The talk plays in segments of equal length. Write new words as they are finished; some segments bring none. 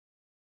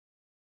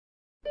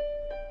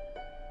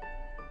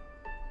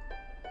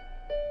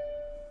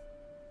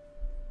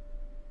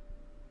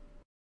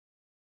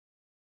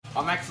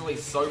I'm actually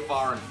so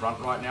far in front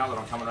right now that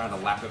I'm coming around to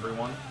lap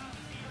everyone.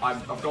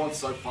 I've gone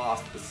so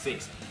fast that the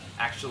 6th,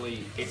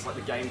 actually, it's like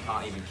the game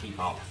can't even keep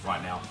up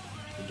right now.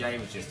 The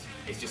game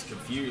is just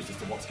confused as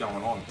to what's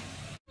going on.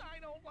 I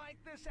don't like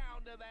the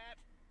sound of that.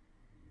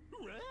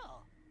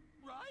 Well,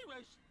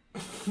 Irish.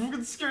 Look at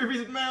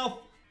Scooby's mouth!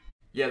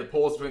 Yeah, the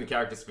pause between the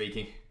characters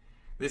speaking.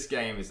 This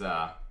game is,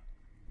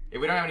 if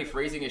we don't have any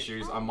freezing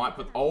issues, I might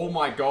put... Oh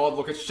my god,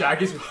 look at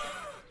Shaggy's...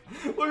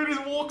 Look at his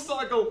walk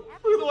cycle!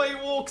 Look at the way he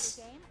walks!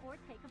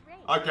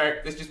 Okay,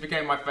 this just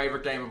became my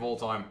favorite game of all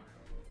time.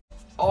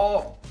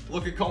 Oh,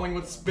 look at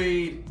Collingwood's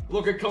speed!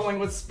 Look at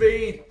Collingwood's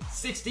speed!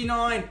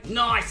 69!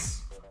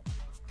 Nice!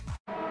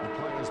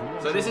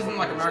 So this isn't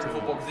like American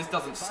football, because this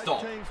doesn't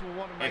stop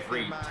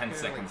every 10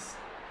 seconds.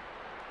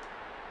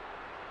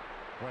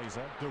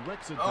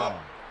 Oh.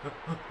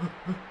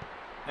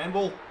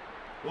 Handball!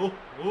 Oh,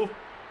 oh.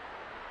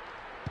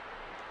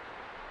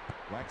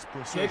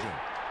 Kick.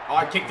 Oh,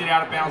 I kicked it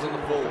out of bounds on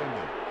the full.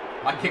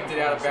 I kicked it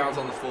out of bounds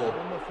on the full.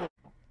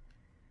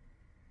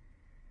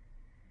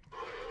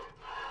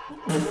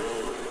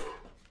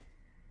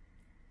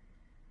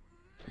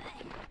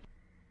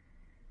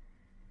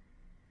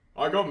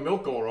 I got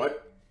milk alright.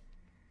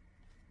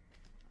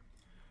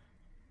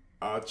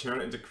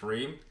 Turn it into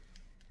cream.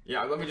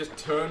 Yeah, let me just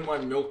turn my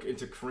milk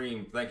into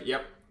cream. Thank you.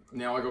 Yep,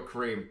 now I got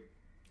cream.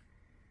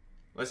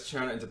 Let's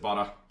turn it into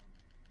butter.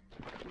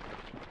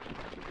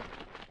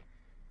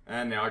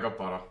 And now I got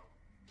butter.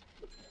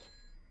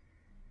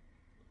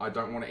 I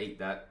don't want to eat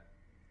that.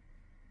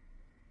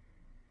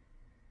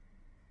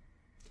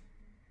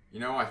 You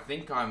know, I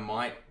think I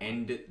might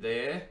end it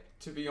there,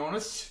 to be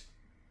honest.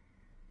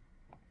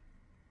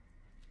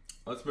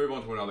 Let's move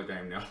on to another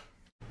game now.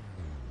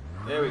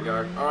 There we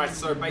go. Alright,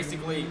 so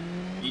basically,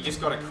 you just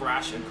gotta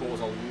crash and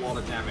cause a lot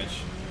of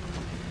damage.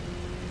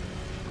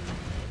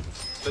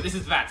 So this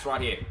is VATS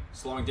right here.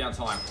 Slowing down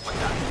time, like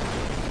that.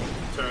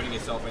 Turning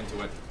yourself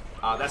into it.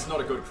 That's not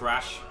a good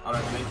crash, I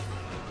don't think.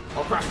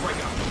 Oh, crash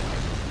breaker!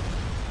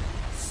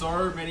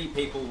 So many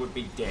people would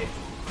be dead.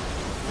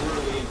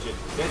 Brutally injured.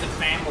 There's a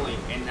family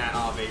in that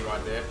RV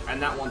right there.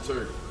 And that one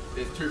too.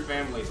 There's 2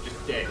 families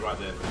just dead right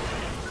there.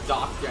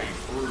 Dark game.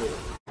 Brutal.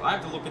 I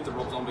have to look into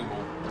Rob Zombie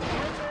more.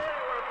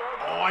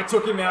 Oh, I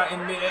took him out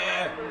in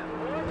midair.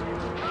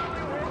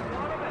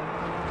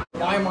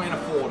 Why am I in a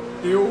Ford?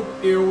 Ew,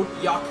 ew,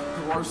 yuck,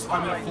 gross.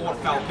 I'm in a Ford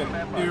Falcon.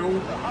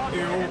 Ew,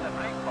 ew,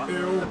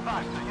 ew,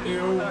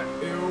 ew,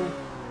 ew.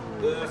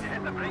 I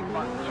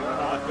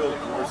feel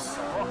gross.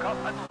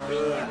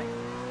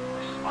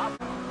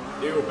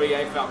 Ew,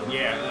 BA Falcon.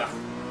 Yeah, ugh.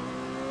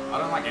 I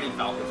don't like any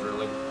Falcons,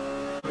 really.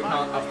 We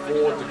can't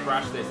afford to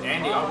crash this.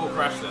 Andy, I will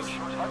crash this.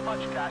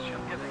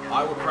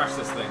 I will crash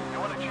this thing.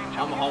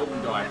 I'm a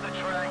Holden guy.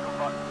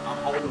 I'm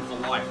Holden for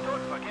life.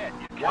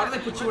 Why do they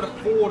put you in a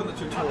Ford in the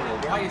tutorial?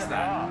 Why is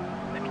that?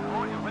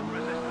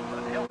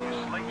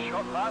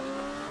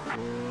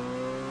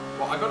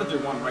 Well, I gotta do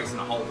one race in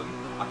a Holden.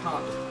 I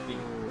can't just be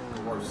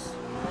gross.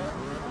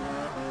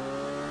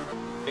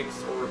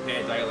 Fix or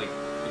repair daily.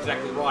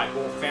 Exactly right.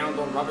 Or found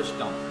on rubbish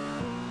dump.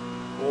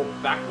 Or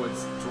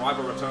backwards.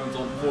 Driver returns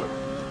on foot.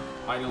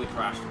 I nearly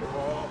crashed.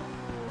 Oh,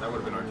 that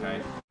would have been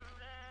okay.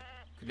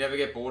 Could never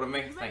get bored of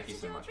me. Thank you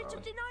so much, Harry.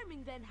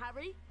 Then,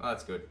 Harry? Oh,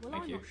 that's good.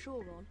 Thank you. I'm not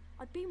sure, Ron.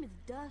 I've been with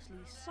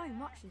Dursleys so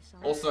much this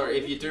summer. Also,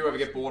 if you do ever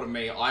get bored of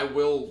me, I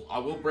will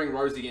bring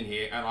Rosie in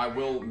here and I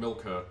will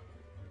milk her.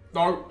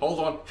 No, hold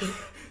on.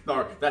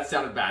 No, that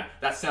sounded bad.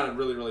 That sounded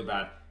really, really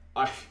bad.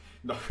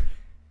 No.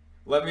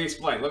 Let me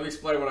explain. Let me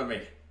explain what I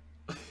mean.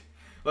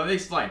 Let me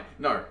explain.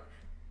 No.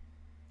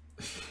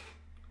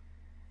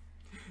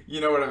 You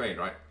know what I mean,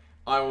 right?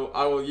 I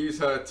will use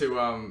her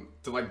to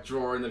like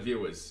draw in the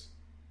viewers.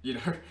 You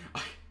know?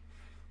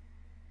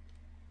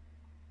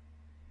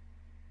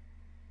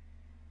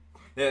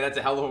 Yeah, that's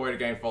a hell of a way to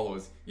gain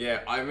followers.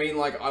 Yeah, I mean,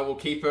 like, I will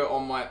keep her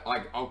on my,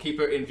 like, I'll keep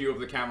her in view of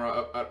the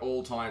camera at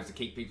all times to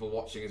keep people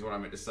watching is what I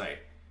meant to say.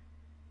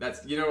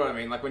 That's, you know what I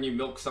mean? Like, when you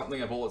milk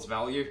something of all its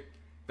value,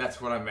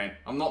 that's what I meant.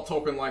 I'm not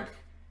talking like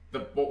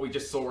what we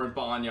just saw in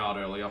Barnyard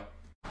earlier.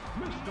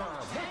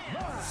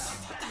 That's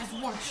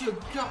what you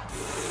got.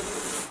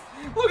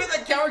 Look at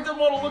that character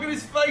model, look at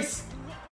his face.